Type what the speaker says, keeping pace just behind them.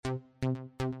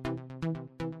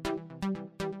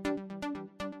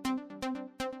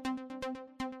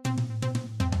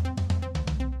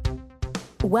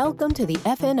Welcome to the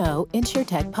FNO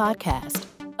InsurTech Podcast,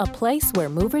 a place where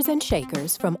movers and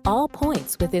shakers from all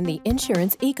points within the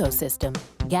insurance ecosystem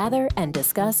gather and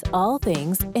discuss all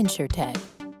things InsurTech.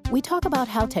 We talk about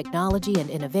how technology and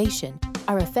innovation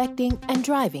are affecting and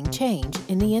driving change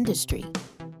in the industry.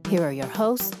 Here are your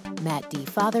hosts, Matt D.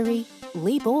 Fothery,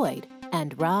 Lee Boyd,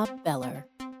 and Rob Beller.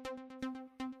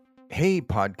 Hey,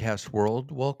 podcast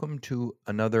world. Welcome to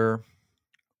another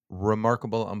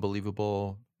remarkable,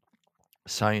 unbelievable,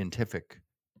 scientific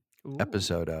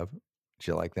episode of, did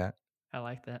you like that? I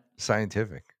like that.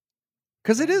 Scientific.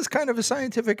 Because it is kind of a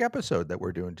scientific episode that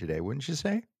we're doing today, wouldn't you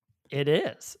say? It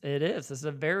is. It is. It's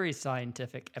a very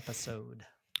scientific episode.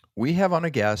 We have on a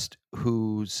guest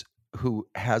who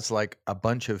has like a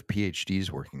bunch of PhDs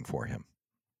working for him.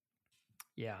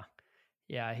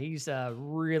 Yeah, he's a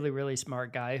really, really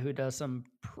smart guy who does some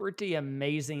pretty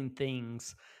amazing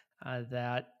things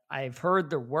that I've heard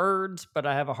the words, but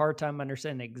I have a hard time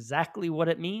understanding exactly what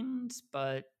it means.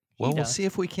 But we'll see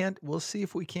if we can't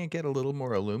get a little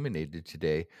more illuminated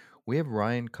today. We have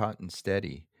Ryan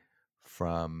Cotton-Steady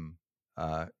from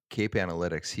Cape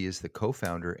Analytics. He is the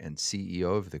co-founder and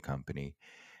CEO of the company.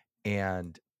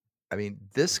 And I mean,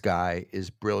 this guy is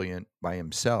brilliant by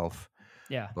himself.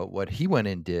 Yeah. But what he went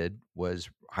and did was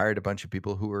hired a bunch of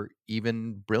people who were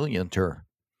even brillianter.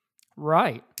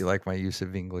 Right. You like my use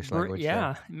of English language?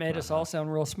 Yeah. It made us all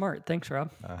sound real smart. Thanks,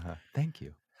 Rob. Thank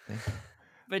you.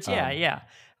 But yeah.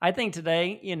 I think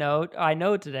today, I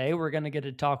know today we're going to get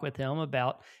to talk with him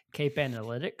about Cape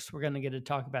Analytics. We're going to get to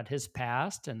talk about his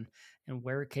past and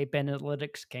where Cape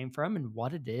Analytics came from and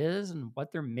what it is and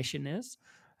what their mission is.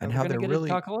 And how they're really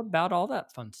talk about all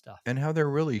that fun stuff. And how they're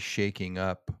really shaking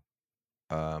up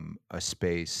a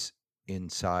space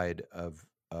inside of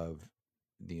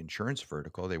the insurance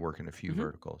vertical. They work in a few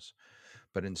verticals,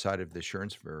 but inside of the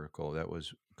insurance vertical, that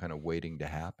was kind of waiting to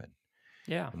happen.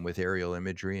 Yeah. And with aerial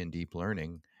imagery and deep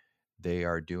learning, they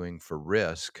are doing for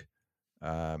risk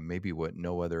maybe what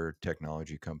no other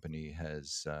technology company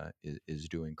is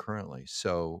doing currently.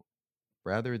 So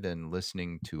rather than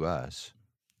listening to us,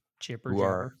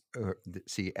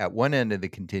 see, at one end of the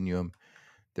continuum,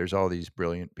 there's all these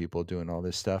brilliant people doing all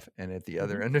this stuff. And at the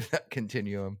other end of that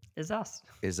continuum is us.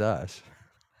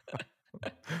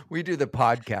 We do the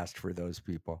podcast for those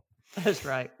people. That's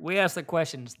right. We ask the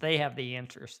questions. They have the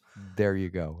answers. There you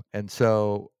go. And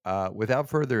so without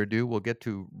further ado, we'll get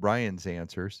to Ryan's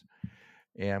answers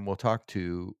and we'll talk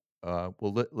to,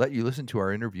 we'll let you listen to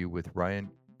our interview with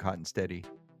Ryan Cotton-Steady,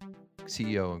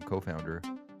 CEO and co-founder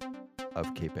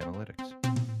of Cape Analytics.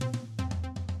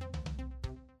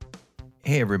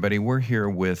 Hey, everybody. We're here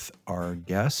with our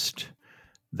guest,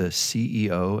 the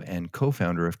CEO and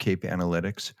co-founder of Cape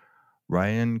Analytics,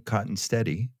 Ryan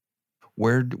Cotton-Steady.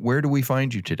 Where do we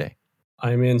find you today?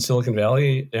 I'm in Silicon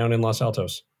Valley, down in Los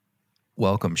Altos.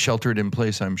 Welcome. Sheltered in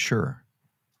place, I'm sure.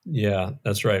 Yeah,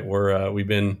 that's right. We've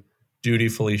been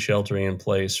dutifully sheltering in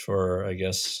place for, I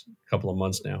guess, a couple of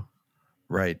months now.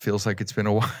 Right. Feels like it's been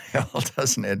a while,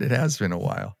 doesn't it? It has been a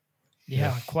while.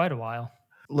 Yeah, quite a while.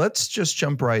 Let's just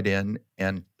jump right in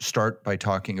and start by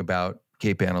talking about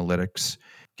Cape Analytics.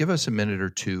 Give us a minute or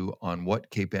two on what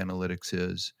Cape Analytics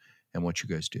is and what you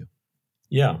guys do.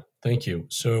 Yeah, thank you.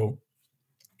 So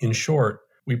in short,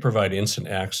 we provide instant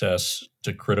access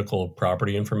to critical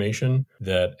property information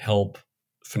that help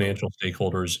financial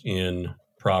stakeholders in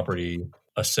property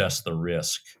assess the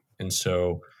risk. And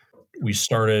so we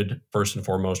started first and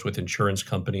foremost with insurance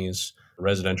companies,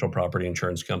 residential property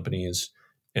insurance companies,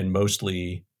 and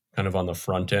mostly kind of on the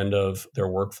front end of their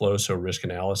workflow, so risk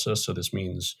analysis. So this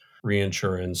means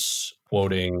reinsurance,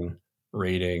 quoting,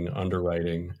 rating,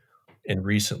 underwriting. And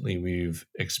recently we've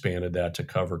expanded that to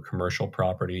cover commercial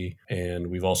property. And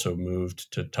we've also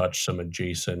moved to touch some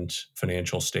adjacent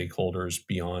financial stakeholders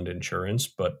beyond insurance,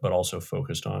 but also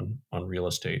focused on real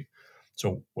estate.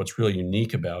 So what's really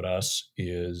unique about us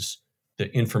is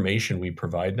the information we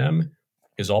provide them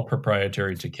is all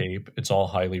proprietary to Cape. It's all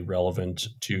highly relevant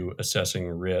to assessing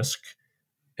risk.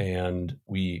 And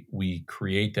we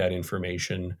create that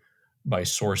information by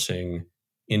sourcing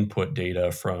input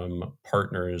data from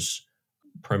partners,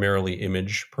 primarily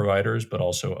image providers, but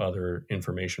also other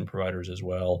information providers as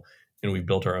well. And we've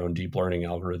built our own deep learning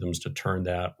algorithms to turn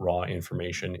that raw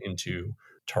information into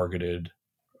targeted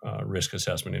risk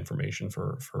assessment information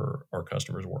for our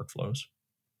customers' workflows.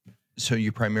 So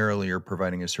you primarily are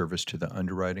providing a service to the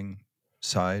underwriting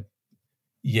side?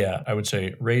 Yeah, I would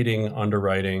say rating,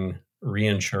 underwriting,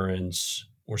 reinsurance.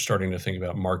 We're starting to think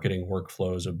about marketing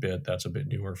workflows a bit. That's a bit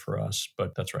newer for us,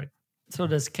 but that's right. So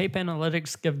does Cape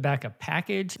Analytics give back a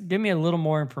package? Give me a little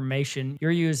more information.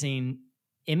 You're using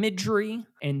imagery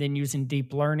and then using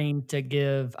deep learning to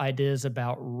give ideas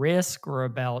about risk or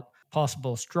about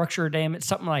possible structure damage,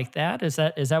 something like that. Is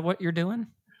that what you're doing?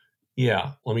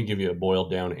 Yeah. Let me give you a boiled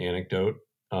down anecdote.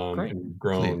 Great. And we've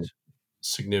grown Please.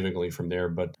 significantly from there.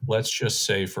 But let's just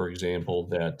say, for example,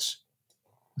 that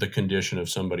the condition of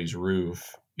somebody's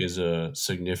roof is a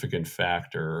significant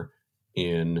factor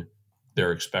in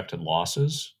their expected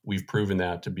losses. We've proven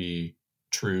that to be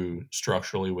true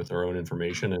structurally with our own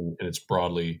information, and it's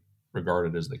broadly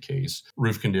regarded as the case.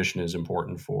 Roof condition is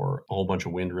important for a whole bunch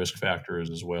of wind risk factors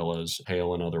as well as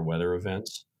hail and other weather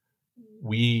events.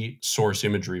 We source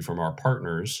imagery from our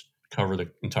partners, cover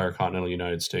the entire continental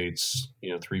United States,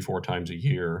 3-4 times a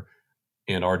year,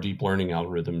 and our deep learning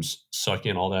algorithms suck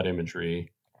in all that imagery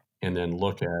and then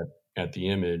look at the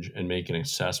image and make an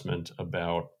assessment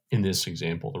about, in this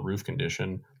example, the roof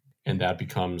condition, and that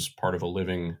becomes part of a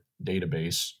living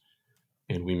database,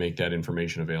 and we make that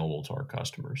information available to our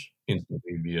customers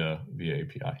instantly via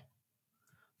API.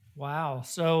 Wow.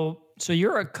 So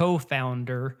you're a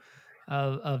co-founder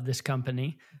of this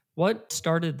company. What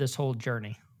started this whole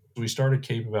journey? We started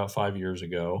Cape about 5 years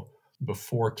ago.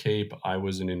 Before Cape, I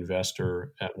was an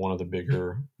investor at one of the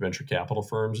bigger venture capital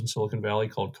firms in Silicon Valley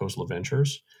called Khosla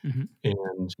Ventures. Mm-hmm.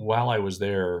 And while I was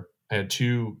there, I had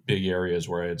two big areas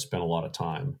where I had spent a lot of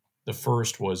time. The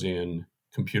first was in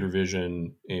computer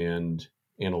vision and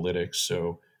analytics.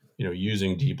 So,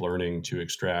 using deep learning to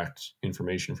extract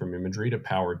information from imagery to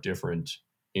power different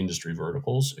industry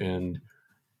verticals. And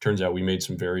turns out we made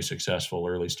some very successful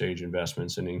early stage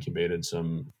investments and incubated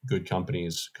some good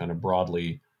companies kind of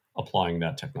broadly applying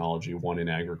that technology, one in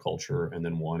agriculture and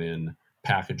then one in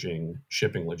packaging,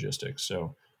 shipping logistics.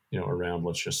 So, around,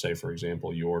 let's just say, for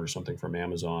example, you order something from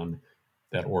Amazon,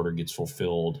 that order gets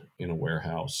fulfilled in a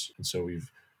warehouse. And so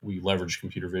we leveraged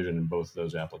computer vision in both of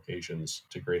those applications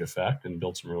to great effect and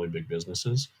built some really big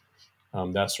businesses.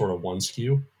 That's sort of one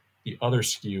SKU. The other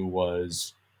SKU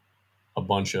was a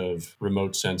bunch of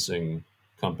remote sensing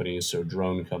companies, so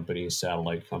drone companies,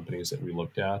 satellite companies that we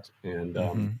looked at.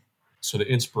 And so the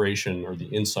inspiration or the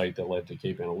insight that led to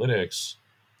Cape Analytics,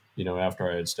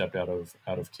 after I had stepped out of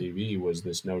KV, was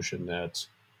this notion that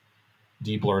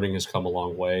deep learning has come a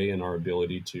long way in our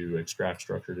ability to extract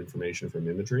structured information from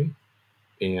imagery,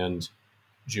 and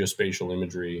geospatial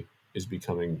imagery is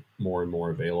becoming more and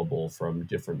more available from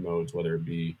different modes, whether it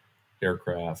be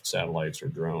aircraft, satellites, or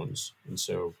drones. And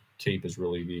so Cape is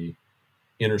really the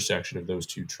intersection of those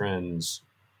two trends,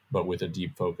 but with a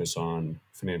deep focus on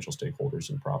financial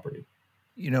stakeholders and property.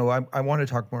 I want to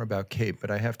talk more about Cape, but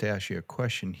I have to ask you a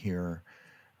question here.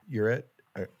 You're at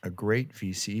a great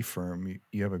VC firm.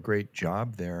 You have a great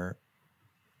job there.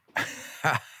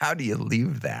 How do you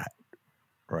leave that?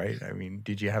 Right? I mean,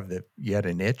 you had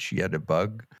an itch, you had a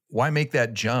bug? Why make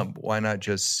that jump? Why not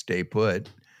just stay put?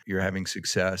 You're having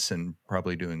success and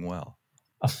probably doing well.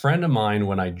 A friend of mine,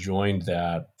 when I joined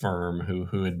that firm,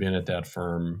 who had been at that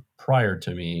firm prior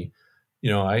to me,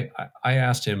 I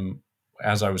asked him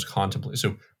as I was contemplating.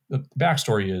 So the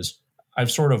backstory is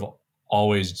I've sort of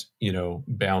always,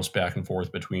 bounced back and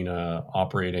forth between a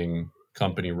operating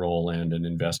company role and an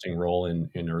investing role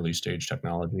in early stage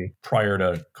technology. Prior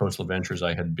to Khosla Ventures,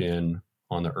 I had been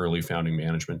on the early founding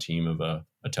management team of a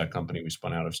tech company we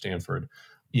spun out of Stanford.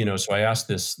 So I asked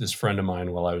this friend of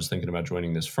mine while I was thinking about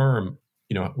joining this firm,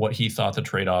 what he thought the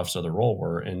trade-offs of the role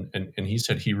were. And he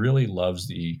said he really loves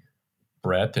the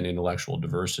breadth and intellectual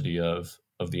diversity of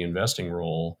the investing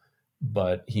role,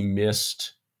 but he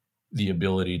missed the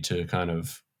ability to kind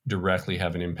of directly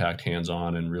have an impact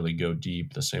hands-on and really go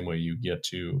deep the same way you get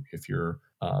to if you're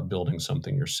building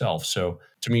something yourself. So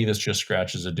to me, this just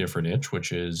scratches a different itch,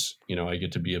 which is, I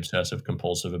get to be obsessive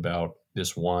compulsive about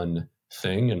this one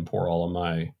thing and pour all of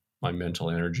my mental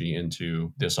energy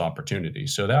into this opportunity.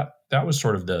 So that was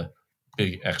sort of the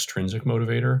big extrinsic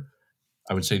motivator.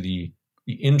 I would say the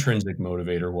intrinsic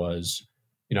motivator was,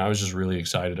 I was just really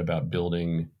excited about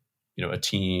building, a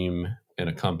team and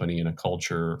a company and a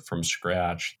culture from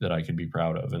scratch that I could be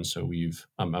proud of. And so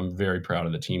I'm very proud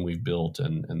of the team we've built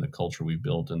and the culture we've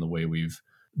built and the way we've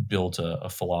built a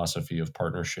philosophy of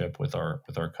partnership with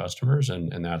our customers.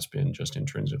 And that's been just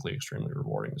intrinsically extremely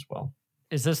rewarding as well.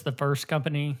 Is this the first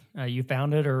company you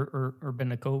founded or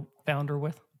been a co-founder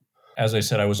with? As I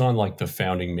said, I was on the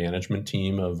founding management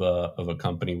team of a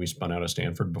company we spun out of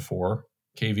Stanford before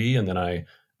KV. And then I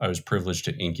was privileged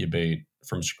to incubate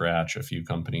from scratch a few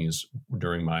companies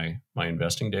during my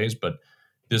investing days. But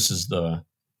this is the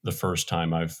first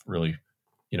time I've really,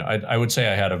 I would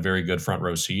say I had a very good front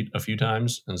row seat a few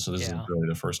times. And so this is really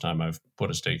the first time I've put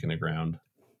a stake in the ground.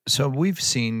 So we've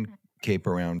seen Cape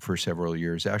around for several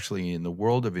years. Actually, in the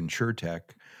world of InsurTech,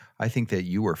 I think that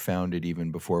you were founded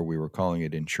even before we were calling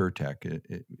it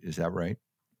InsurTech. Is that right?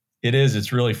 It is.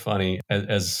 It's really funny.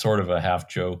 As sort of a half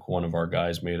joke, one of our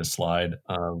guys made a slide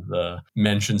of the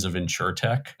mentions of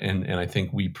InsurTech, and I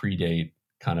think we predate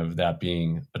kind of that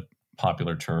being a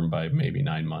popular term by maybe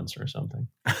 9 months or something.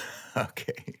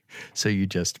 Okay. So you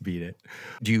just beat it.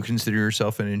 Do you consider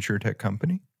yourself an InsurTech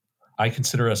company? I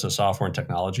consider us a software and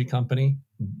technology company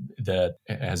that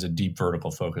has a deep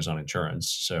vertical focus on insurance.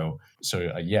 So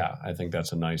yeah, I think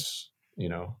that's a nice,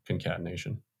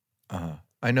 concatenation.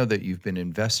 I know that you've been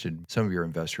invested. Some of your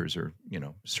investors are,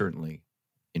 certainly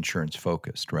insurance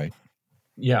focused, right?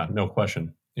 Yeah, no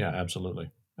question. Yeah,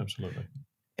 absolutely.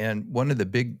 And one of the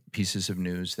big pieces of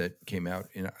news that came out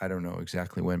in, I don't know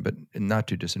exactly when, but in not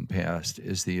too distant past,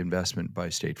 is the investment by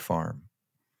State Farm.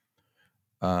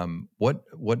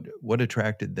 What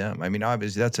attracted them? I mean,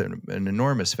 obviously that's an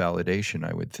enormous validation,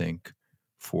 I would think,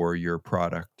 for your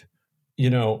product.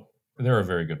 They're a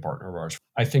very good partner of ours.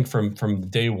 I think from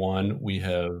day one,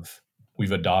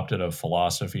 we've adopted a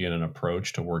philosophy and an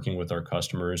approach to working with our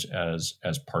customers as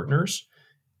partners,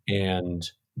 and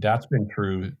that's been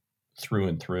true through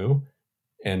and through.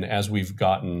 And as we've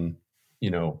gotten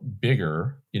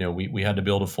bigger, we had to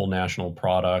build a full national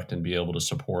product and be able to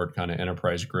support kind of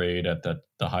enterprise grade at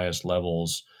the highest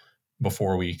levels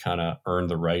before we kind of earned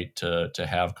the right to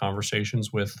have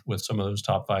conversations with some of those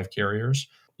top 5 carriers.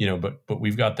 But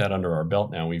we've got that under our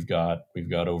belt now. We've got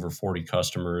over 40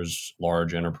 customers,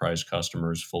 large enterprise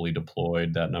customers, fully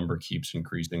deployed. That number keeps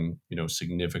increasing,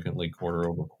 significantly quarter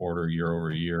over quarter, year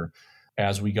over year.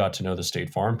 As we got to know the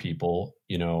State Farm people,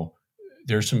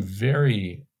 there's some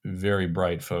very, very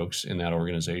bright folks in that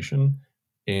organization,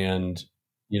 and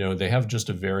they have just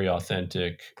a very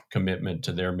authentic commitment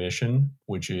to their mission,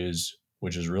 which is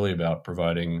really about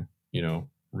providing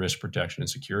risk protection and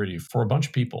security for a bunch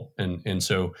of people. And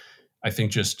so I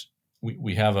think just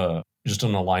we have just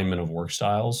an alignment of work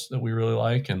styles that we really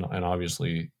like. And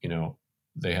obviously,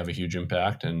 they have a huge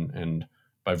impact, and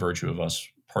by virtue of us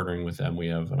partnering with them, we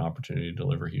have an opportunity to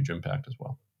deliver huge impact as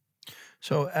well.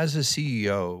 So as a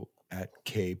CEO at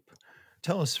Cape,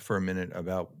 tell us for a minute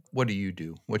about what do you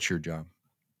do? What's your job?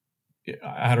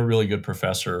 I had a really good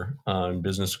professor in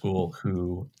business school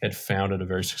who had founded a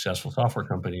very successful software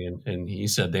company. And he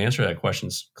said, the answer to that question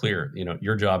is clear.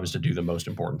 Your job is to do the most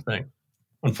important thing.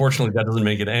 Unfortunately, that doesn't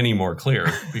make it any more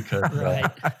clear because,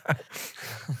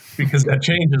 because that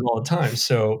changes all the time.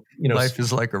 So, life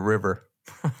is like a river.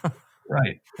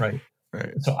 Right.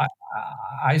 So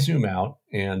I zoom out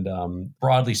and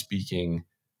broadly speaking,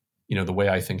 the way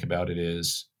I think about it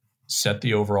is set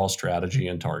the overall strategy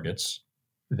and targets,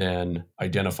 then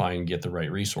identify and get the right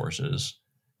resources.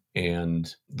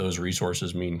 And those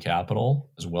resources mean capital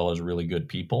as well as really good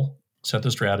people. Set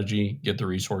the strategy, get the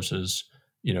resources,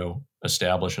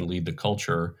 establish and lead the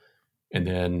culture, and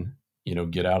then,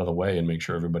 get out of the way and make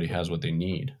sure everybody has what they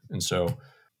need. And so,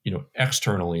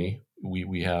 externally,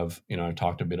 we have, I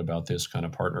talked a bit about this kind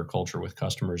of partner culture with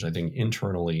customers. I think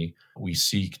internally, we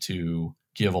seek to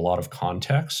give a lot of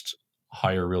context,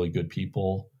 hire really good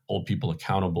people, hold people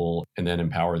accountable, and then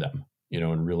empower them,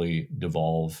 and really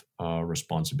devolve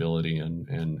responsibility and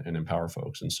empower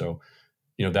folks. And so,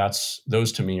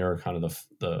 those to me are kind of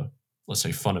the let's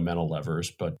say fundamental levers,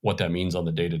 but what that means on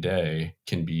the day to day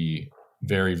can be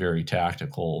very, very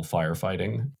tactical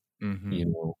firefighting,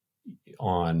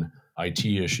 on IT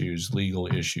issues, legal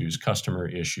issues, customer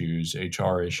issues,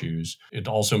 HR issues. It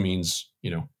also means,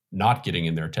 not getting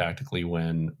in there tactically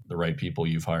when the right people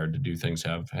you've hired to do things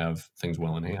have things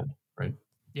well in hand, right?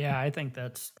 Yeah, I think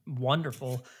that's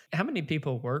wonderful. How many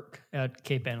people work at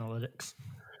Cape Analytics?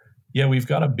 Yeah, we've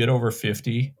got a bit over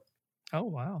 50. Oh,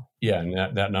 wow. Yeah,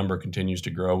 and that number continues to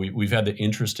grow. We've had the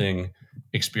interesting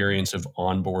experience of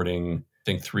onboarding, I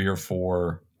think 3 or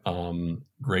 4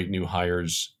 great new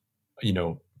hires,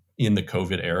 in the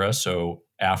COVID era. So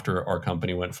after our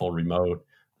company went full remote,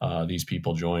 these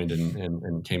people joined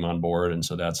and came on board, and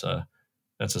so that's a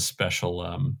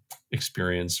special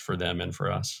experience for them and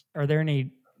for us. Are there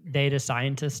any data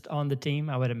scientists on the team?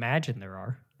 I would imagine there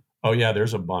are. Oh yeah,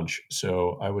 there's a bunch.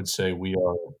 So I would say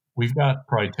we've got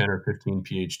probably 10 or 15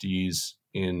 PhDs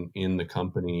in the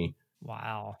company.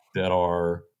 Wow. That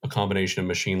are a combination of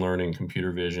machine learning,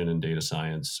 computer vision, and data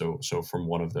science. So from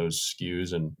one of those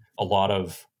SKUs, and a lot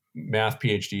of math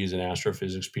PhDs and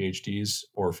astrophysics PhDs,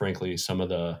 or frankly, some of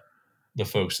the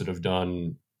folks that have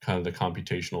done kind of the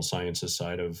computational sciences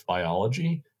side of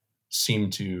biology seem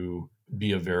to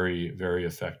be a very, very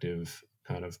effective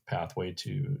kind of pathway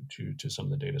to some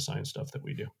of the data science stuff that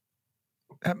we do.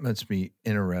 That must be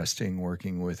interesting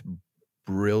working with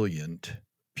brilliant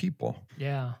people.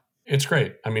 Yeah. It's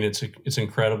great. I mean, it's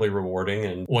incredibly rewarding.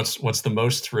 And what's the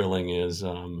most thrilling is,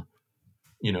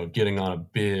 getting on a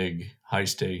big high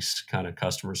stakes kind of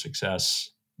customer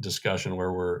success discussion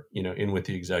where we're, in with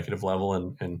the executive level.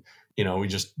 And we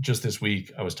just this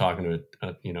week, I was talking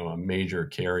to a major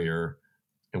carrier,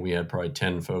 and we had probably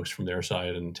 10 folks from their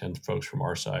side and 10 folks from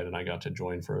our side. And I got to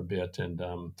join for a bit. And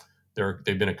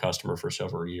they've been a customer for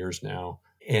several years now.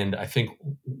 And I think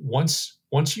once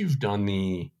you've done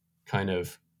the kind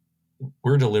of,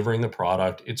 we're delivering the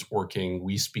product, it's working,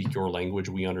 we speak your language,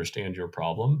 we understand your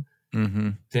problem,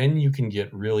 then you can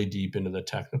get really deep into the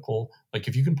technical. Like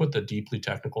if you can put the deeply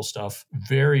technical stuff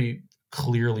very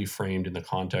clearly framed in the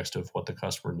context of what the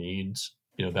customer needs,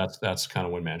 that's kind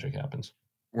of when magic happens.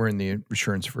 We're in the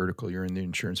insurance vertical. You're in the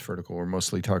insurance vertical. We're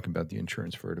mostly talking about the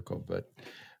insurance vertical, but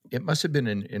it must have been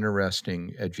an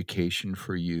interesting education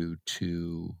for you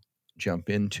to jump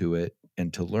into it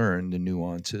and to learn the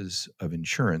nuances of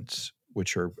insurance,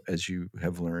 which are, as you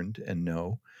have learned and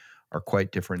know, are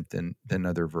quite different than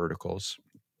other verticals.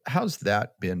 How's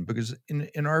that been? Because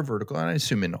in our vertical, and I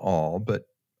assume in all, but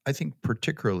I think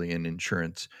particularly in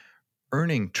insurance,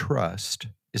 earning trust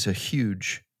is a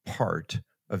huge part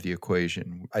of the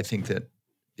equation. I think that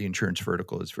the insurance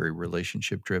vertical is very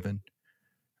relationship driven,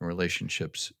 and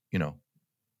relationships,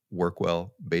 work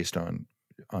well based on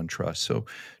trust. So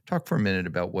talk for a minute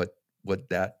about what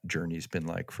that journey's been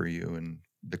like for you and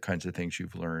the kinds of things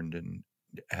you've learned and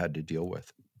had to deal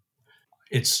with.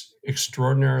 It's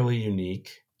extraordinarily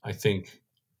unique. I think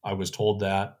I was told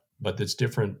that, but it's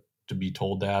different to be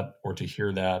told that or to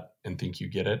hear that and think you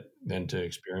get it than to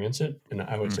experience it. And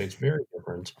I would say it's very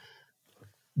different.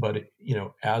 But,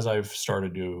 as I've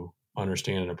started to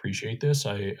understand and appreciate this,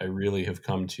 I really have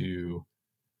come to,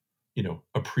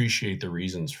 appreciate the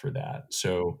reasons for that.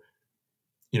 So,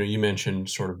 you mentioned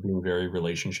sort of being very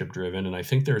relationship driven. And I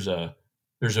think there's a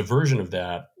version of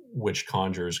that which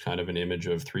conjures kind of an image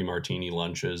of 3 martini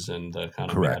lunches and the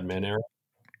kind of Mad Men era.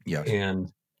 Yes.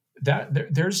 And that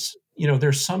there's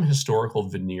some historical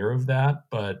veneer of that.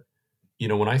 But,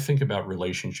 when I think about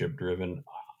relationship driven,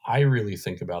 I really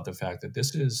think about the fact that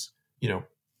this is,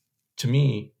 to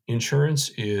me,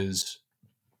 insurance is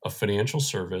a financial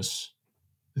service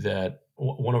that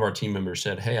one of our team members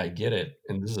said, "Hey, I get it."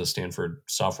 And this is a Stanford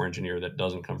software engineer that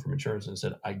doesn't come from insurance, and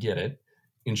said, "I get it.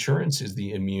 Insurance is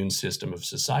the immune system of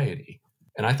society."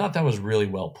 And I thought that was really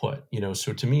well put.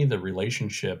 So to me, the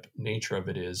relationship nature of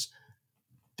it is,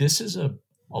 this is a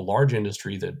large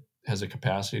industry that has a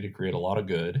capacity to create a lot of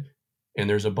good. And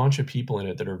there's a bunch of people in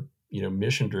it that are,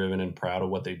 mission driven and proud of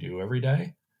what they do every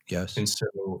day. Yes. And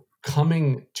so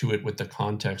coming to it with the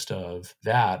context of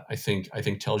that, I think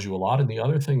tells you a lot. And the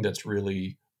other thing that's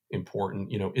really important,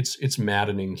 it's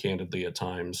maddening candidly at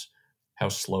times how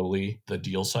slowly the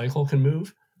deal cycle can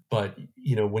move. But,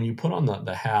 when you put on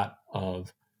the hat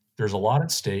of there's a lot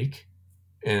at stake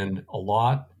and a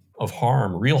lot of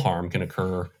harm, real harm can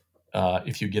occur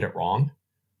if you get it wrong,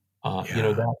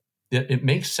 that it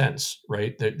makes sense,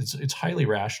 right? It's highly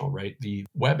rational, right? The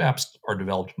web apps are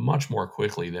developed much more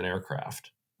quickly than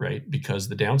aircraft, right? Because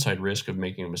the downside risk of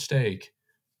making a mistake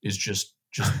is just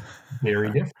very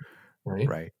different, right?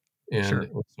 Right. And Sure.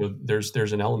 so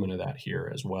there's an element of that here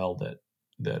as well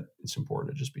that it's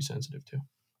important to just be sensitive to.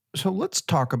 So let's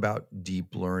talk about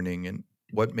deep learning and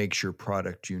what makes your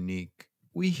product unique.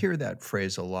 We hear that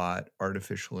phrase a lot: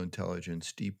 artificial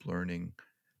intelligence, deep learning,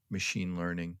 machine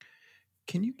learning.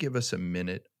 Can you give us a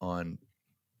minute on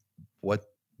what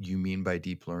you mean by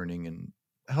deep learning and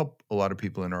help a lot of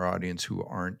people in our audience who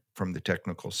aren't from the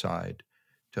technical side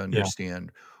to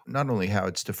understand not only how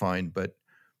it's defined, but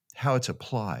how it's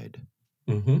applied?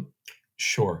 Mm-hmm.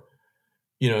 Sure.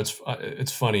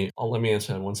 It's funny. Let me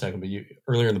answer that in 1 second. But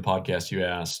earlier in the podcast, you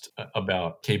asked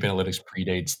about Cape Analytics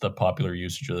predates the popular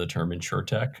usage of the term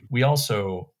insurtech. We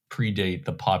also predate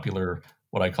the popular,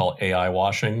 what I call AI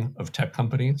washing of tech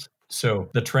companies. So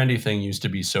the trendy thing used to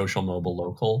be social, mobile,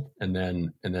 local, and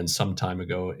then some time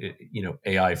ago,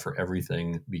 AI for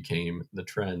everything became the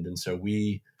trend. And so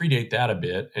we predate that a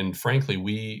bit. And frankly,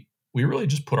 we really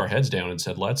just put our heads down and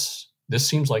said, this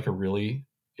seems like a really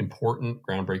important,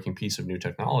 groundbreaking piece of new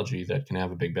technology that can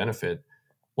have a big benefit.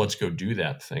 Let's go do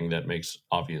that thing that makes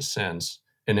obvious sense.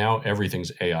 And now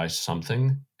everything's AI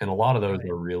something. And a lot of those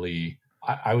are really,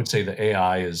 I would say the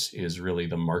AI is really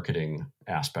the marketing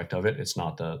aspect of it. It's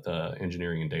not the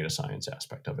engineering and data science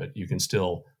aspect of it. You can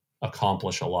still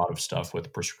accomplish a lot of stuff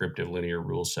with prescriptive linear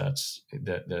rule sets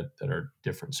that are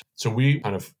different. So we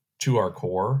kind of, to our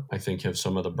core, I think, have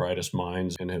some of the brightest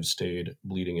minds and have stayed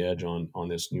bleeding edge on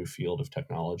this new field of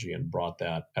technology and brought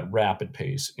that at rapid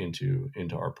pace into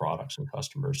our products and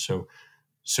customers. So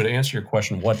So to answer your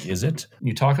question, what is it?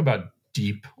 You talk about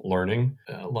deep learning.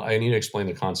 I need to explain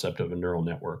the concept of a neural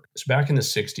network. So back in the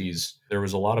 60s, there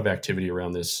was a lot of activity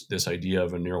around this idea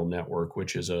of a neural network,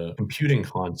 which is a computing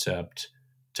concept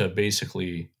to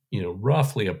basically,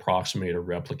 roughly approximate or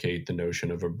replicate the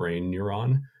notion of a brain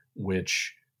neuron,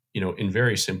 which, in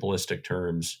very simplistic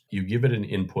terms, you give it an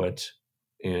input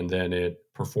and then it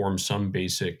performs some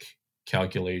basic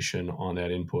calculation on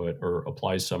that input or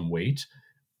applies some weight,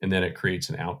 and then it creates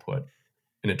an output.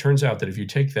 And it turns out that if you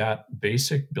take that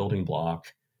basic building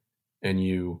block and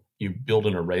you build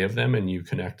an array of them and you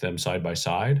connect them side by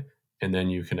side, and then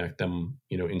you connect them,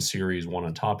 in series one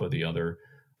on top of the other,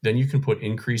 then you can put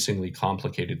increasingly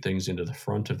complicated things into the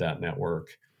front of that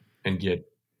network and get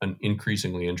an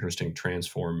increasingly interesting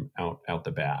transform out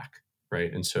the back,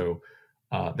 right? And so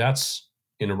that's,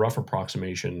 in a rough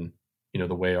approximation,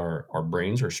 the way our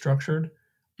brains are structured.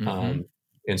 Mm-hmm.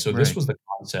 And so this was the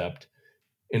concept.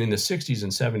 And in the 60s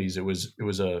and 70s, it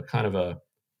was a kind of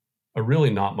a really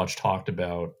not much talked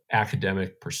about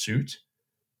academic pursuit.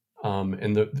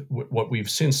 And what we've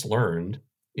since learned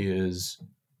is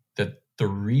that the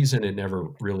reason it never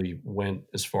really went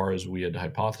as far as we had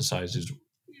hypothesized is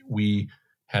we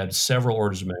had several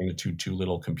orders of magnitude too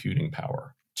little computing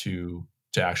power to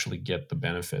actually get the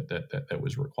benefit that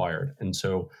was required. And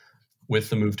so with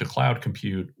the move to cloud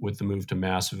compute, with the move to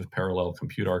massive parallel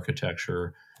compute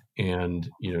architecture, and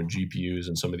GPUs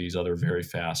and some of these other very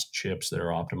fast chips that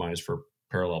are optimized for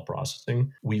parallel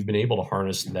processing, we've been able to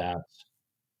harness that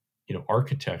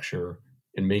architecture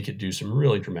and make it do some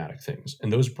really dramatic things.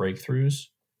 And those breakthroughs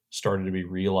started to be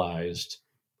realized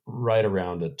right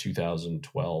around the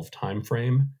 2012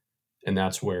 timeframe. And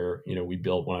that's where we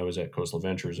built, when I was at Coastal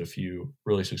Ventures, a few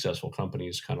really successful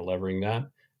companies kind of leveraging that.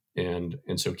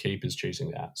 And so CAPE is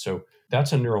chasing that. So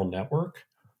that's a neural network.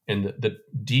 And the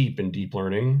deep in deep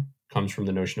learning comes from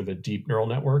the notion of a deep neural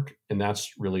network. And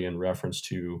that's really in reference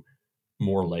to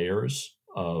more layers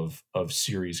of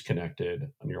series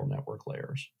connected neural network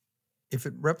layers. If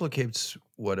it replicates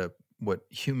what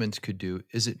humans could do,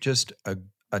 is it just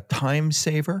a time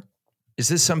saver? Is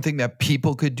this something that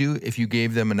people could do if you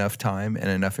gave them enough time and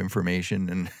enough information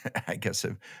and I guess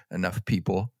enough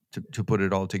people to put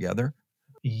it all together?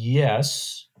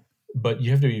 Yes, but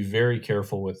you have to be very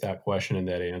careful with that question and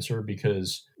that answer,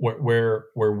 because where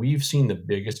we've seen the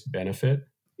biggest benefit,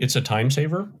 it's a time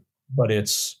saver, but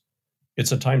it's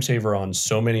a time saver on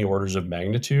so many orders of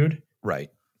magnitude, right,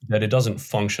 that it doesn't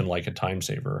function like a time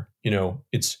saver.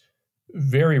 It's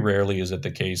very rarely is it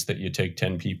the case that you take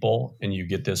 10 people and you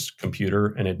get this computer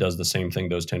and it does the same thing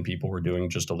those 10 people were doing,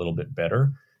 just a little bit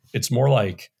better. It's more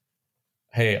like,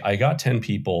 hey, I got 10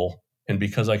 people, and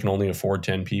because I can only afford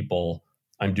 10 people,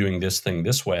 I'm doing this thing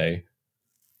this way.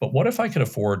 But what if I could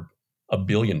afford 1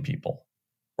 billion people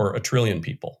or 1 trillion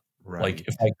people? Right. Like,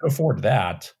 if I could afford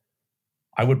that,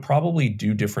 I would probably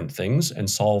do different things and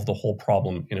solve the whole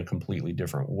problem in a completely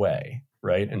different way,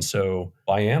 right? And so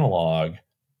by analog,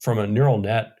 from a neural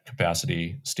net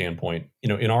capacity standpoint,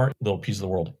 in our little piece of the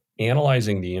world,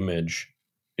 analyzing the image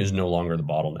is no longer the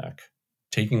bottleneck.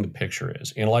 Taking the picture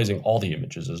is. Analyzing all the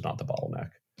images is not the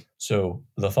bottleneck. So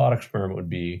the thought experiment would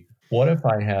be, what if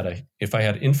I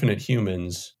had infinite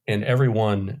humans and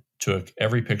everyone took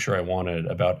every picture I wanted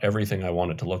about everything I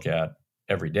wanted to look at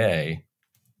every day,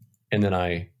 and then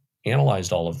I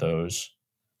analyzed all of those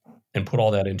and put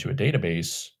all that into a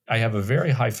database? I have a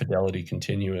very high fidelity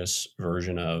continuous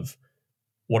version of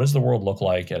what does the world look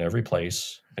like at every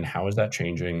place and how is that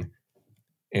changing?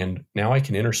 And now I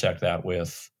can intersect that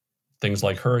with things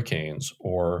like hurricanes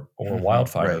or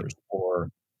wildfires, right, or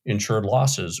insured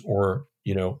losses, or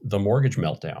the mortgage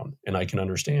meltdown. And I can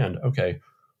understand, okay,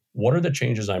 what are the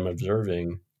changes I'm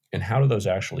observing and how do those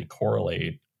actually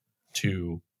correlate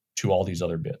to all these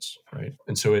other bits, right?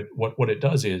 And so what it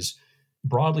does is,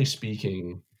 broadly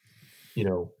speaking,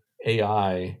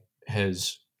 AI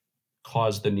has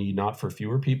caused the need not for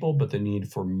fewer people, but the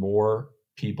need for more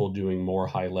people doing more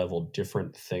high-level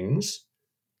different things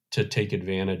to take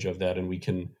advantage of that. And we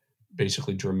can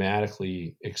basically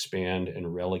dramatically expand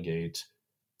and relegate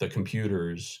the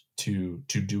computers to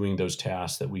doing those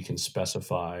tasks that we can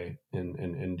specify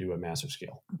and do at massive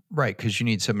scale. Right, because you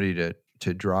need somebody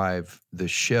to drive the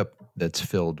ship that's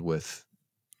filled with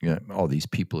all these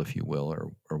people, if you will,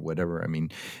 or whatever. I mean,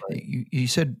 right.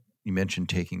 You mentioned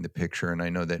taking the picture, and I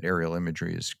know that aerial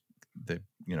imagery is the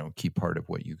key part of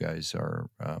what you guys are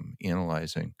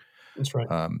analyzing. That's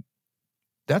right.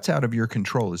 That's out of your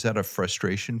control. Is that a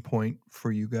frustration point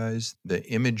for you guys? The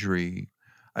imagery.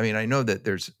 I mean, I know that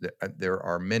there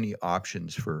are many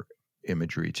options for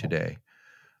imagery today.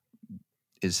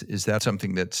 Is that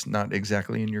something that's not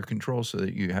exactly in your control, so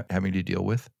that you having to deal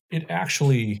with? It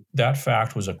actually, that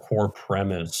fact was a core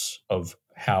premise of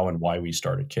how and why we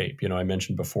started CAPE. I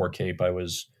mentioned before CAPE, I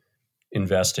was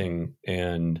investing,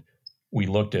 and we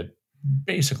looked at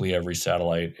basically every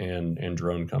satellite and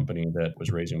drone company that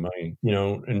was raising money.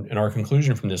 And our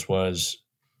conclusion from this was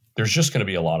there's just going to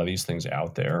be a lot of these things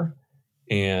out there.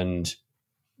 And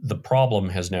the problem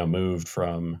has now moved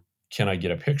from, can I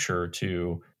get a picture,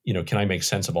 to, can I make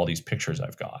sense of all these pictures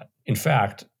I've got? In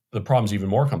fact, the problem's even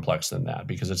more complex than that,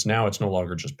 because it's no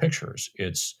longer just pictures.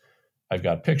 I've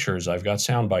got pictures, I've got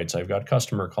sound bites, I've got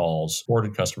customer calls,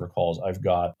 boarded customer calls, I've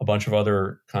got a bunch of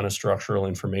other kind of structural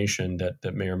information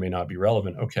that may or may not be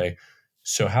relevant. Okay,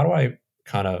 so how do I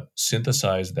kind of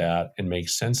synthesize that and make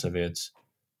sense of it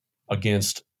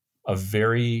against a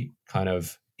very kind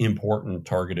of important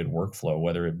targeted workflow,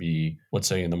 whether it be, let's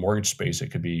say in the mortgage space, it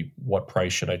could be, what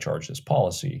price should I charge this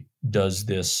policy?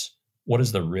 What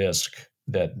is the risk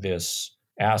that this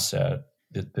asset,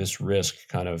 that this risk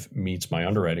kind of meets my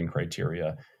underwriting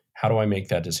criteria? How do I make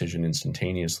that decision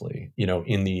instantaneously?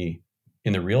 In the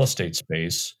real estate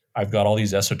space, I've got all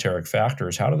these esoteric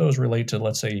factors. How do those relate to,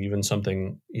 let's say, even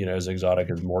something, as exotic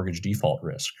as mortgage default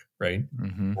risk, right?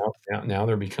 Mm-hmm. Now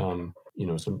there become,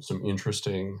 some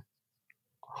interesting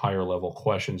higher level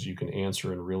questions you can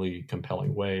answer in really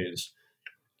compelling ways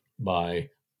by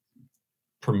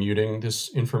permuting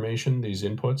this information, these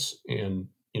inputs, and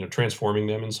transforming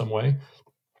them in some way,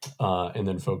 and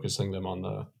then focusing them on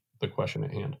the question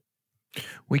at hand.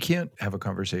 We can't have a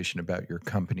conversation about your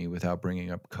company without bringing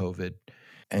up COVID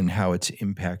and how it's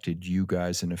impacted you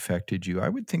guys and affected you. I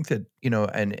would think that,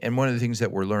 and one of the things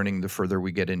that we're learning the further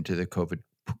we get into the COVID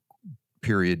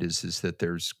period is that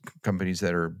there's companies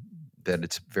that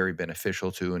it's very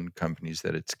beneficial to, and companies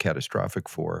that it's catastrophic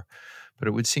for. But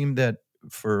it would seem that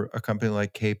for a company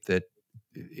like CAPE, that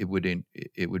it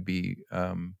would be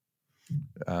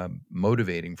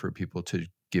motivating for people to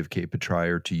give CAPE a try,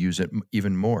 or to use it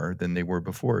even more than they were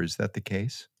before. Is that the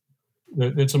case?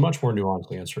 It's a much more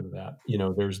nuanced answer to that.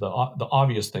 There's the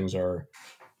obvious things are,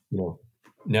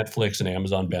 Netflix and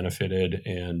Amazon benefited,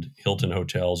 and Hilton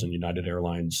Hotels and United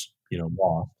Airlines,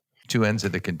 lost. Two ends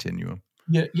of the continuum.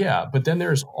 Yeah. But then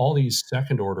there's all these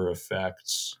second order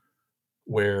effects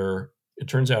where it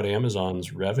turns out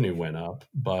Amazon's revenue went up,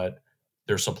 but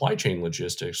their supply chain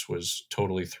logistics was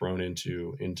totally thrown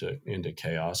into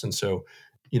chaos. And so,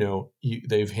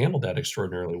 they've handled that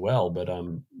extraordinarily well, but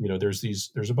there's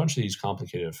a bunch of these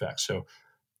complicated effects. So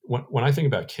when I think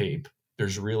about CAPE,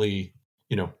 there's really,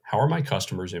 how are my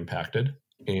customers impacted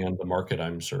and the market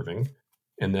I'm serving?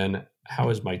 And then how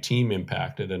is my team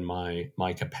impacted, and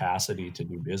my capacity to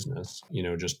do business,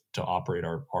 just to operate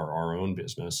our own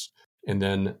business? And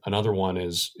then another one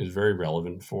is very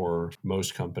relevant for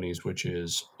most companies, which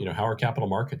is, how are capital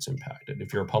markets impacted?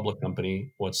 If you're a public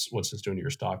company, what's this doing to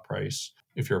your stock price?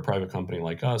 If you're a private company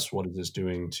like us, what is this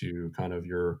doing to kind of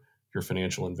your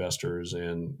financial investors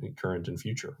and current and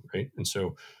future, right? And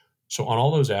so on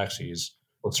all those axes,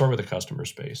 let's start with the customer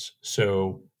space.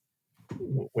 So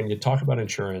when you talk about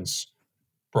insurance,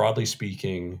 broadly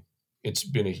speaking, it's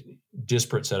been a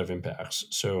disparate set of impacts.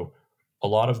 So a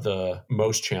lot of the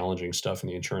most challenging stuff in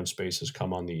the insurance space has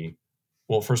come on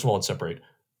first of all, let's separate.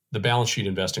 The balance sheet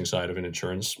investing side of an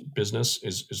insurance business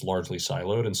is largely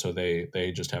siloed. And so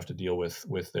they just have to deal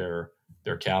with their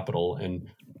capital. And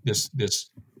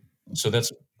so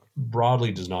that's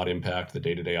broadly does not impact the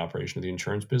day-to-day operation of the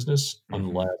insurance business, mm-hmm.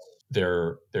 unless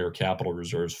their capital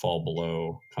reserves fall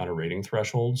below kind of rating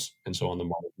thresholds. And so on the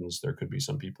margins, there could be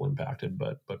some people impacted,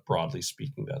 but broadly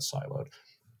speaking, that's siloed.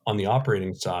 On the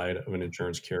operating side of an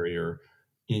insurance carrier,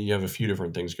 you have a few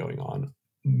different things going on.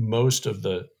 Most of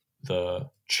the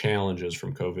challenges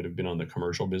from COVID have been on the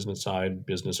commercial business side,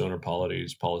 business owner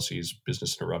policies,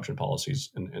 business interruption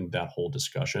policies, and that whole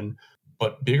discussion.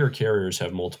 But bigger carriers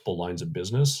have multiple lines of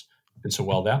business. And so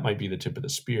while that might be the tip of the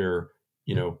spear,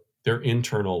 their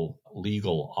internal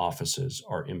legal offices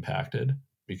are impacted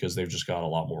because they've just got a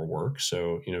lot more work.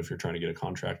 So, if you're trying to get a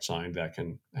contract signed, that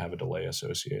can have a delay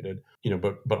associated.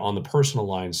 But on the personal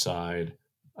line side,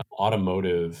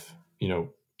 automotive,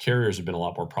 carriers have been a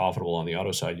lot more profitable on the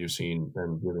auto side, you've seen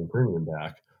them giving premium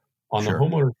back. On Sure. the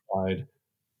homeowner side,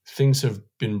 things have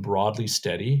been broadly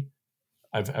steady.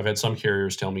 I've had some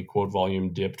carriers tell me quote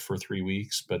volume dipped for 3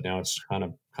 weeks, but now it's kind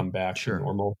of come back Sure. to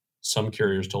normal. Some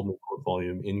carriers told me quote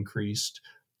volume increased,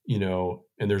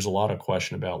 and there's a lot of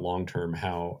question about long-term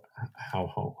how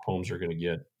homes are going to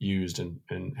get used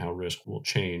and how risk will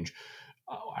change.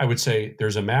 I would say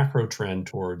there's a macro trend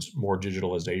towards more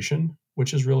digitalization,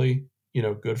 which is really,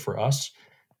 good for us.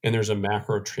 And there's a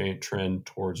macro trend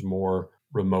towards more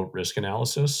remote risk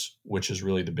analysis, which is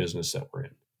really the business that we're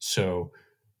in. So,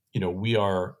 we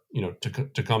are,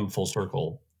 to come full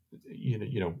circle,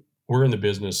 we're in the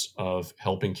business of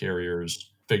helping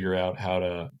carriers figure out how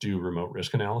to do remote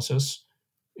risk analysis.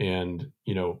 And,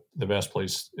 the best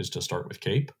place is to start with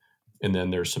CAPE. And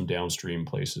then there's some downstream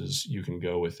places you can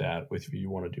go with that. If you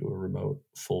want to do a remote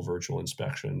full virtual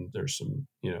inspection, there's some,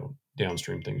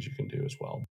 downstream things you can do as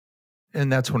well.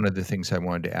 And that's one of the things I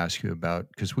wanted to ask you about,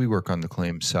 because we work on the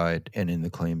claims side and in the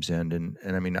claims end. And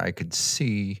I mean, I could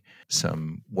see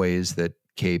some ways that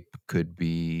CAPE could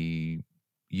be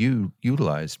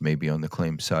utilized maybe on the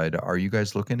claims side. Are you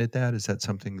guys looking at that? Is that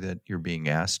something that you're being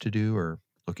asked to do or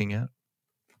looking at?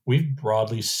 We've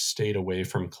broadly stayed away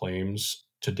from claims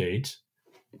to date.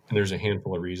 And there's a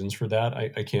handful of reasons for that.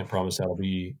 I can't promise that'll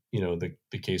be,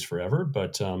 the case forever,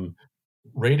 but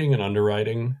rating and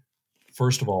underwriting,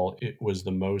 first of all, it was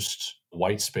the most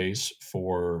white space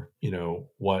for,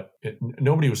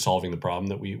 nobody was solving the problem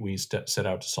that we set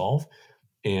out to solve.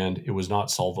 And it was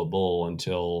not solvable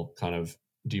until kind of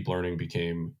deep learning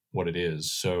became what it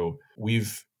is. So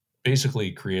we've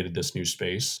basically created this new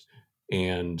space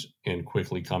and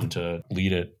quickly come to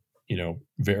lead it,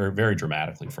 very, very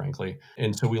dramatically, frankly.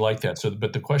 And so we like that. So,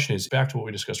 but the question is, back to what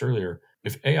we discussed earlier,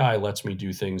 if AI lets me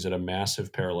do things at a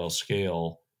massive parallel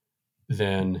scale,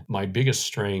 then my biggest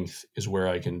strength is where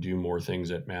I can do more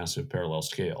things at massive parallel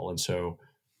scale. And so,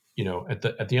 at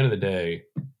the end of the day,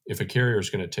 if a carrier is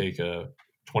going to take a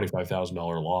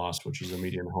 $25,000 loss, which is a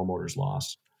median homeowner's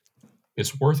loss,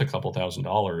 it's worth a couple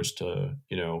 $1,000s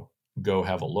to, go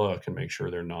have a look and make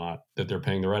sure that they're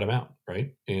paying the right amount.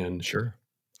 Right. And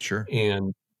Sure.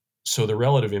 And so the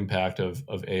relative impact of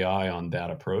AI on that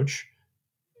approach,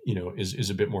 is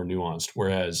a bit more nuanced.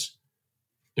 Whereas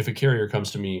if a carrier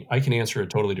comes to me, I can answer a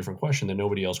totally different question that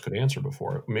nobody else could answer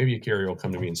before. Maybe a carrier will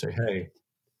come to me and say, hey,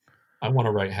 I want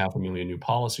to write 500,000 new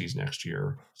policies next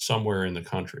year somewhere in the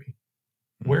country.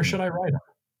 Where should I write them?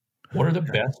 What are the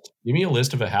best? Give me a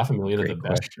list of 500,000 of the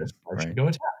best I should go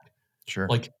attack. Sure.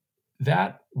 Like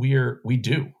that we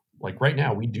do. Like right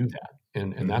now we do that.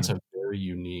 And that's a very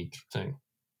unique thing.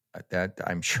 That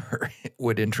I'm sure it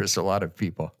would interest a lot of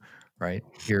people, right?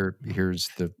 Here's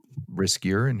the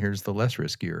riskier and here's the less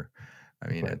riskier. I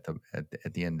mean, Right.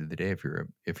 at the end of the day,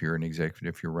 if you're an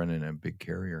executive, if you're running a big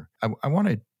carrier, I want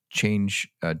to change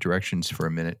directions for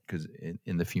a minute, because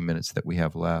in the few minutes that we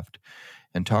have left,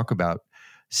 and talk about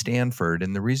Stanford.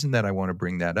 And the reason that I want to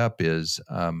bring that up is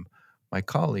my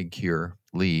colleague here,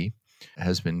 Lee,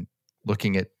 has been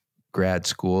looking at grad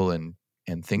school and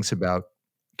thinks about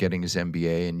getting his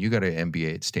MBA, and you got an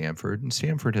MBA at Stanford, and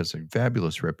Stanford has a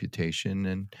fabulous reputation.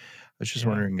 And I was just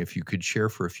wondering if you could share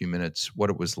for a few minutes what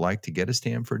it was like to get a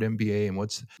Stanford MBA, and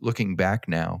what's, looking back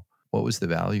now, what was the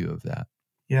value of that?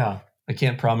 Yeah. I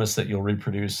can't promise that you'll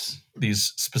reproduce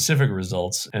these specific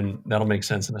results, and that'll make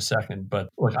sense in a second. But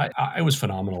look, I was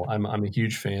phenomenal. I'm a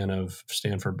huge fan of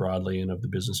Stanford broadly and of the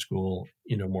business school,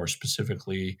 more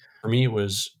specifically. For me, it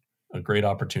was a great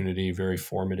opportunity, very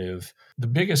formative. The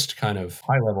biggest kind of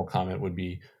high-level comment would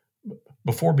be,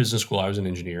 before business school, I was an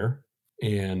engineer,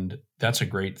 and that's a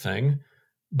great thing.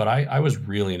 But I was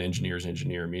really an engineer's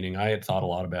engineer, meaning I had thought a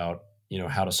lot about,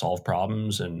 how to solve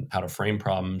problems and how to frame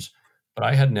problems. But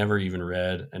I had never even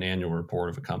read an annual report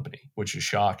of a company, which is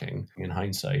shocking in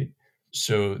hindsight.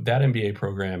 So that MBA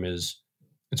program it's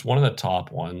one of the top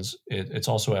ones. It's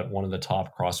also at one of the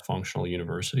top cross-functional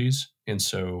universities. And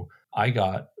so I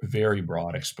got very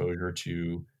broad exposure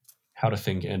to how to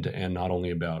think end to end, not only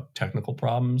about technical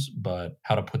problems, but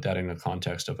how to put that in the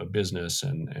context of a business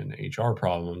and HR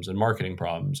problems and marketing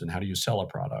problems, and how do you sell a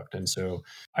product. And so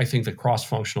I think the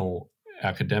cross-functional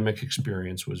academic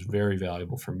experience was very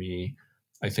valuable for me.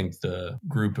 I think the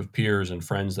group of peers and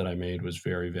friends that I made was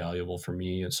very valuable for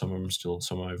me, and some of them still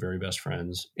some of my very best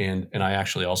friends. And I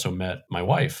actually also met my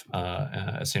wife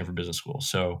at Stanford Business School.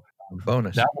 So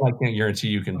Bonus. That one I can't guarantee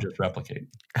you can just replicate.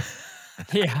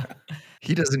 Yeah.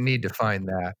 He doesn't need to find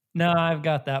that. No, I've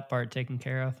got that part taken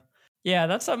care of. Yeah,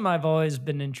 that's something I've always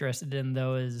been interested in,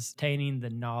 though, is attaining the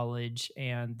knowledge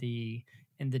and the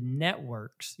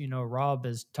networks. Rob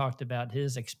has talked about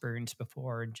his experience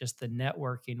before, and just the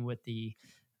networking with the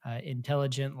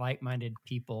intelligent, like-minded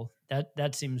people.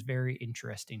 That seems very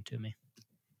interesting to me.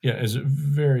 Yeah, it's a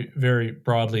very, very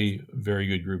broadly, very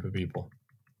good group of people.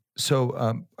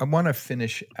 So I want to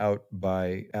finish out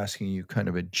by asking you kind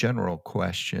of a general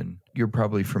question. You're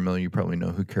probably familiar, you probably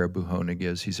know who Caribou Honig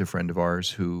is. He's a friend of ours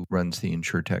who runs the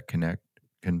InsurTech Connect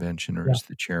convention, or is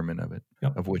the chairman of it,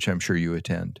 of which I'm sure you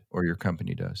attend, or your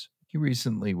company does. He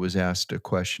recently was asked a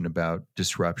question about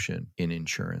disruption in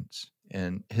insurance.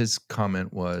 And his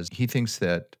comment was, he thinks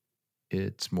that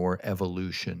it's more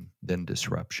evolution than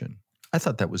disruption. I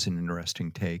thought that was an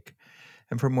interesting take.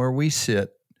 And from where we sit,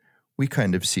 we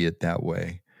kind of see it that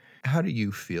way. How do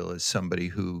you feel as somebody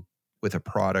who, with a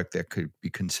product that could be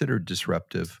considered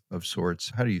disruptive of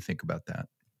sorts, how do you think about that?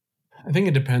 I think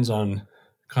it depends on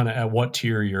kind of at what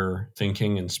tier you're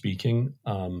thinking and speaking.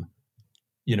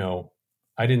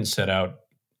 I didn't set out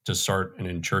to start an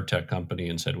insurtech company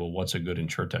and said, well, what's a good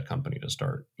insurtech company to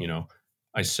start?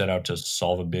 I set out to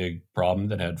solve a big problem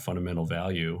that had fundamental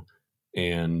value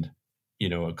and,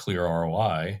 a clear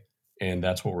ROI. And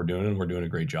that's what we're doing. And we're doing a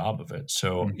great job of it.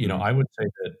 So, I would say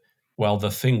that while the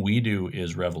thing we do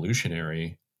is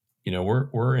revolutionary,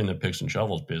 we're in the picks and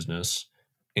shovels business,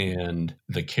 and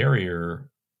the carrier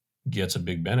gets a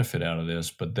big benefit out of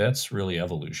this, but that's really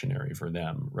evolutionary for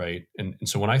them, right? And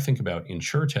so when I think about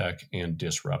insurtech and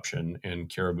disruption and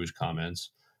Caribou's comments,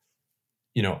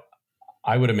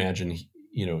 I would imagine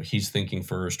he's thinking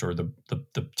first, or the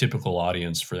typical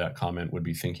audience for that comment would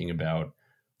be thinking about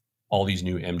all these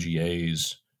new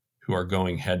MGAs who are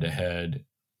going head to head,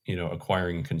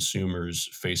 acquiring consumers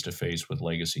face to face with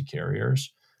legacy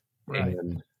carriers. Right.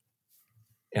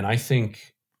 And I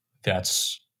think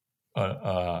that's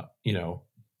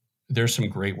there's some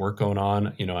great work going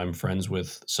on. I'm friends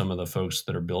with some of the folks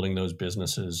that are building those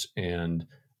businesses, and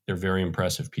they're very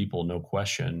impressive people, no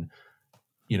question.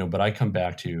 But I come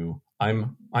back to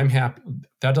I'm happy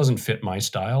that doesn't fit my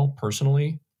style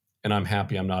personally, and I'm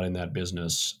happy I'm not in that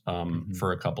business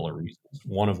for a couple of reasons.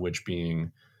 One of which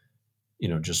being,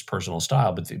 just personal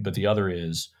style, but the other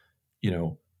is,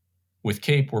 with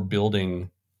Cape we're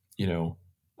building,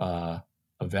 a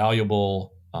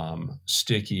valuable,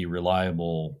 sticky,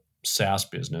 reliable SaaS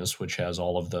business, which has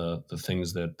all of the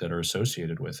things that are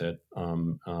associated with it.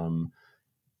 And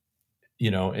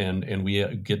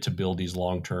we get to build these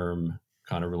long-term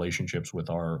kind of relationships with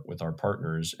our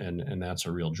partners, and that's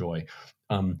a real joy.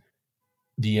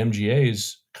 The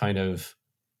MGAs kind of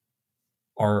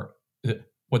are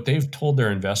what they've told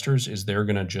their investors is they're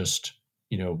going to just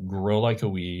grow like a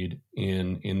weed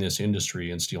in this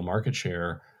industry and steal market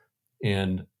share.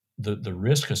 And the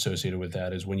risk associated with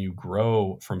that is when you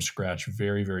grow from scratch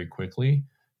very, very quickly,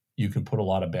 you can put a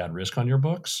lot of bad risk on your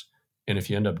books. And if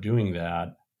you end up doing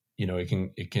that,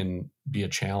 it can be a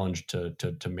challenge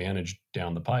to manage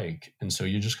down the pike. And so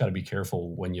you just got to be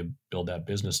careful when you build that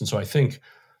business. And so I think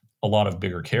a lot of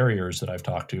bigger carriers that I've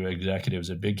talked to, executives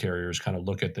at big carriers, kind of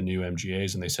look at the new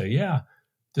MGAs and they say, yeah,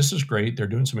 this is great. They're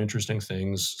doing some interesting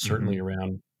things, certainly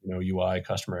around UI,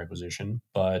 customer acquisition,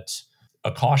 but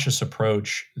a cautious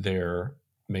approach there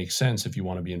makes sense if you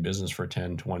want to be in business for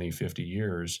 10, 20, 50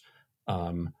 years.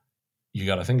 You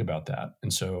got to think about that.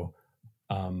 And so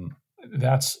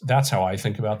that's how I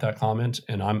think about that comment.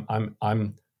 And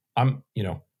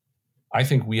I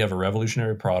think we have a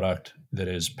revolutionary product that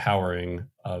is powering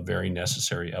a very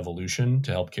necessary evolution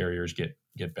to help carriers get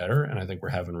better. And I think we're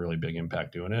having a really big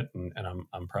impact doing it. And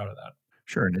I'm proud of that.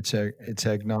 Sure. And it's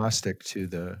agnostic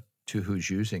to who's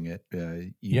using it.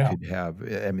 You could have,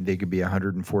 they could be a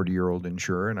 140-year-old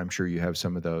insurer, and I'm sure you have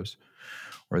some of those,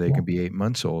 or they could be 8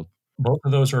 months old. Both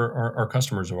of those are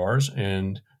customers of ours,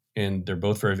 and they're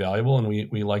both very valuable, and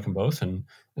we like them both. And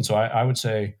so I would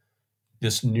say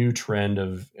this new trend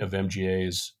of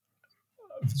MGAs,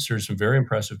 there's some very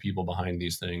impressive people behind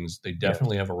these things. They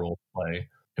definitely have a role to play.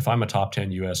 If I'm a top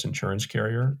 10 US insurance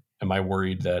carrier, am I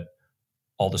worried that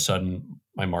all of a sudden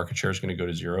my market share is going to go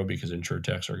to zero because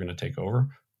insurtechs are going to take over?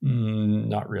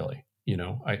 Not really.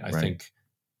 I think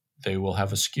they will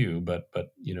have a skew, but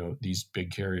these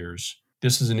big carriers,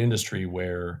 this is an industry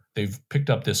where they've picked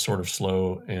up this sort of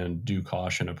slow and due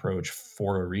caution approach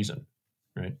for a reason,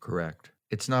 right? Correct.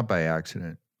 It's not by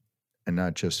accident, and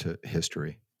not just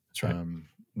history. That's right.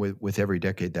 With every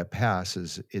decade that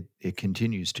passes, it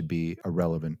continues to be a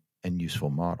relevant and useful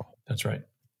model. That's right.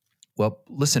 Well,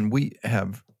 listen, we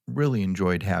have really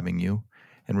enjoyed having you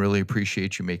and really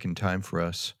appreciate you making time for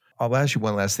us. I'll ask you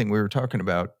one last thing. We were talking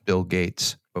about Bill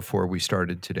Gates before we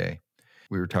started today.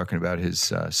 We were talking about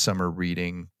his summer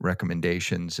reading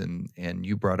recommendations, and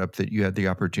you brought up that you had the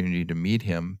opportunity to meet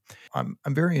him. I'm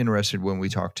very interested when we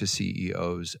talk to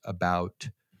CEOs about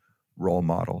role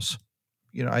models.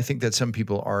 I think that some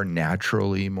people are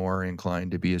naturally more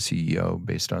inclined to be a CEO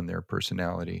based on their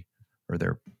personality or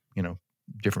their,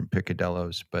 different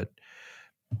picadillos. But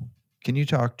can you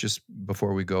talk just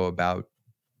before we go about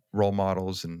role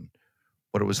models and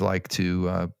what it was like to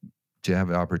have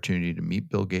the opportunity to meet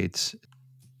Bill Gates?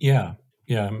 Yeah,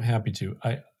 I'm happy to.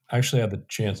 I actually had the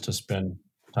chance to spend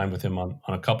time with him on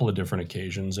a couple of different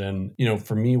occasions. And,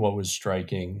 for me, what was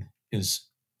striking is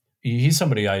he's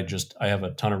somebody I have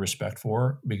a ton of respect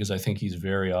for, because I think he's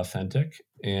very authentic,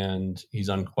 and he's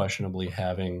unquestionably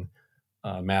having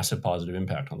a massive positive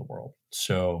impact on the world.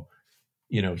 So,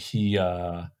 he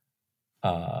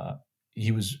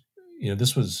was,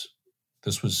 this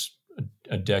was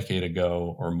a decade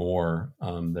ago or more,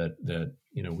 that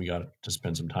we got to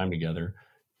spend some time together,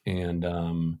 and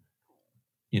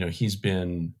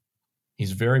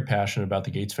he's very passionate about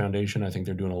the Gates Foundation. I think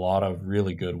they're doing a lot of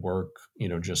really good work,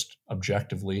 just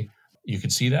objectively. You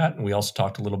could see that. And we also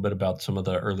talked a little bit about some of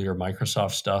the earlier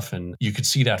Microsoft stuff, and you could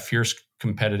see that fierce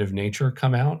competitive nature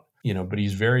come out, but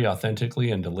he's very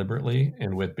authentically and deliberately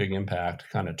and with big impact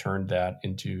kind of turned that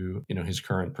into, his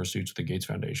current pursuits with the Gates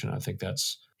Foundation. I think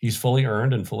he's fully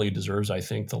earned and fully deserves, I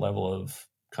think, the level of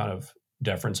kind of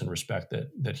deference and respect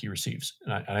that he receives.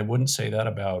 And I wouldn't say that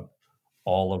about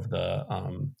all of the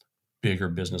bigger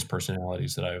business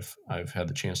personalities that I've had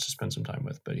the chance to spend some time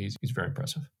with, but he's very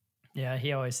impressive. Yeah,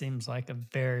 he always seems like a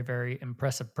very, very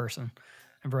impressive person.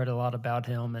 I've read a lot about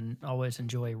him and always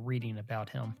enjoy reading about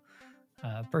him.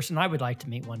 Person I would like to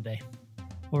meet one day.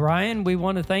 Well, Ryan, we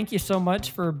want to thank you so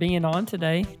much for being on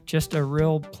today. Just a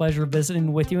real pleasure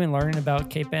visiting with you and learning about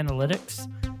Cape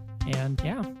Analytics. And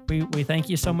yeah, we thank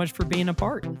you so much for being a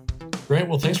part. Great.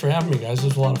 Well, thanks for having me, guys. It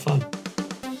was a lot of fun.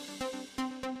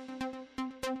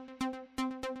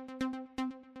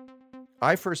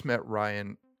 I first met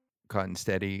Ryan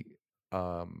Cottonsteady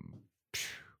a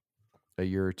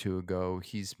year or two ago.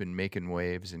 He's been making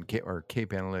waves, and Cape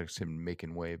Analytics have been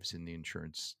making waves in the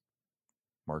insurance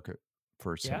market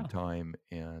for some time,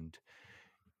 and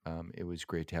it was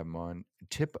great to have him on.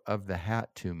 Tip of the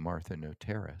hat to Martha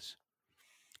Notaras.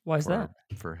 Why is that?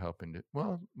 For helping to,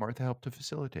 Martha helped to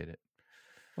facilitate it.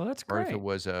 Well, that's great.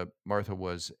 Martha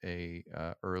was a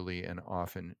early and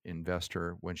often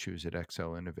investor when she was at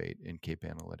Excel Innovate in Cape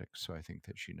Analytics, so I think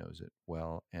that she knows it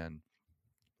well. And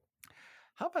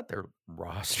how about their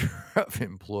roster of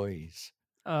employees?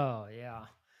 Oh yeah,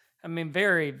 I mean,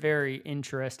 very, very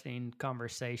interesting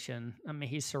conversation. I mean,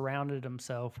 he surrounded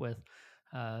himself with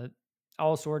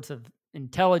all sorts of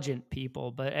intelligent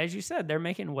people, but as you said, they're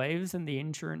making waves in the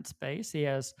insurance space. He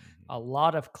has a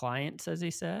lot of clients, as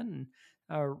he said, and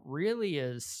really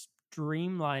is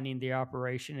streamlining the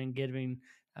operation and giving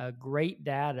great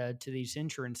data to these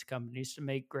insurance companies to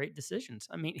make great decisions.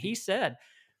 I mean, he said,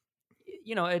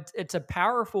 it's a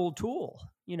powerful tool.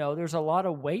 There's a lot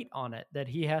of weight on it that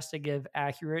he has to give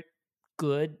accurate,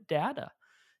 good data,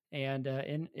 and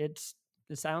it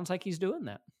sounds like he's doing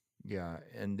that. Yeah,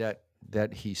 and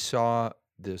that he saw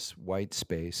this white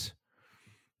space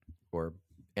or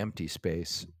empty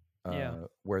space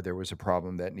where there was a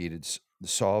problem that needed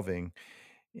solving,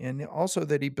 and also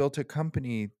that he built a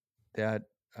company that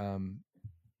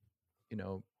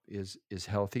is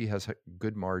healthy, has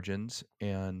good margins,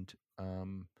 and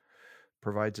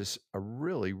provides us a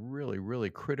really, really, really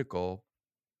critical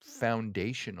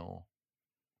foundational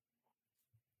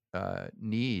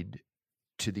need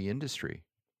to the industry.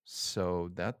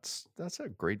 So that's a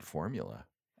great formula.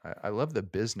 I love the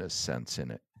business sense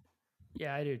in it.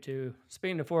 Yeah, I do too.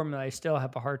 Speaking of formula, I still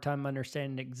have a hard time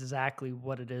understanding exactly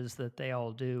what it is that they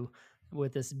all do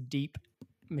with this deep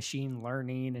machine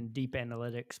learning and deep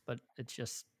analytics, but it's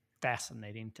just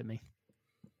fascinating to me.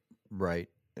 Right.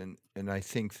 And I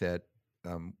think that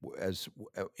as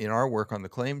in our work on the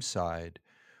claims side,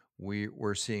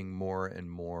 we're seeing more and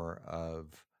more of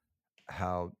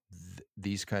how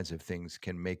these kinds of things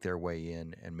can make their way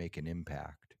in and make an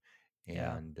impact.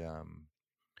 And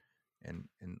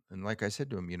and like I said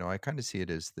to him, I kind of see it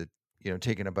as that,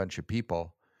 taking a bunch of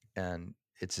people, and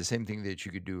it's the same thing that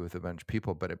you could do with a bunch of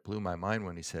people, but it blew my mind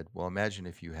when he said, well, imagine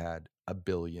if you had 1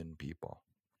 billion people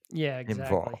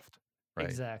involved. Right?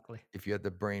 Exactly. If you had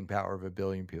the brain power of 1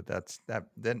 billion people,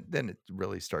 then it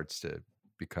really starts to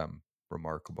become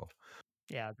remarkable.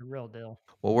 Yeah, the real deal.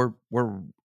 Well, we're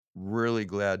really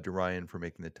glad to Ryan for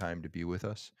making the time to be with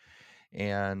us.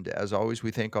 And as always,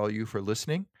 we thank all you for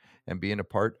listening and being a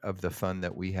part of the fun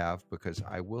that we have, because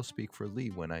I will speak for Lee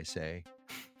when I say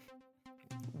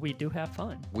we do have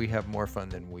fun. We have more fun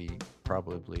than we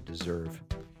probably deserve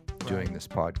doing this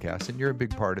podcast. And you're a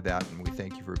big part of that. And we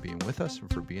thank you for being with us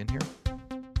and for being here.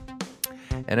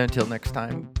 And until next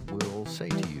time, we'll say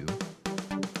to you,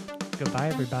 goodbye,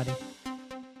 everybody.